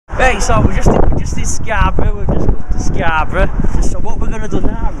Right, so we're just in Scarborough, we've just come to Scarborough. So what we're going to do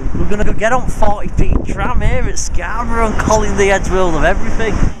now is we're going to get on 40p tram here at Scarborough and Colin the head's world of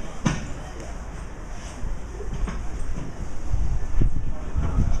everything.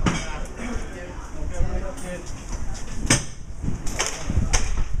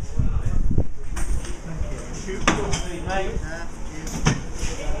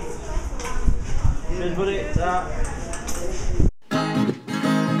 Cheers, buddy.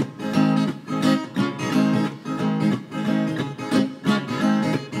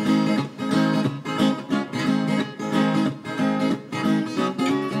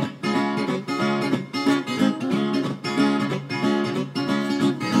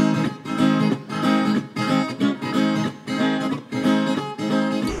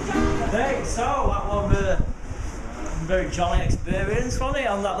 So that was a very jolly experience, wasn't it,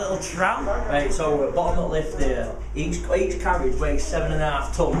 on that little tram? Right, so we're bottom of the lift here. Each carriage weighs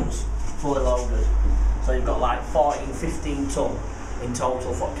 7.5 tons, fully loaded. So you've got like 14, 15 ton in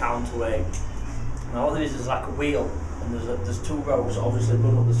total for counterweight. Now what there is like a wheel, and there's two ropes obviously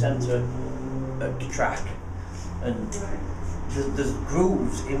run up the centre of the track, and there's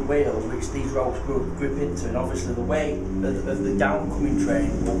grooves in wheel which these ropes grip into, and obviously the weight of the downcoming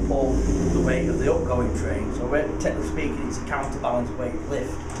train will pull the weight of the upgoing train. So technically speaking, it's a counterbalance weight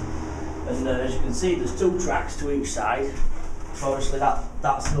lift. And as you can see, there's two tracks to each side. So obviously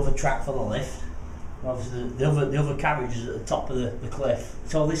that's another track for the lift. And obviously the other carriage is at the top of the cliff.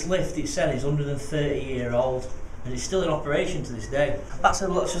 So this lift, it said, is 130-year-old. And it's still in operation to this day. That's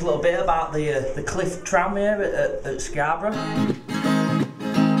just a little bit about the cliff tram here at Scarborough.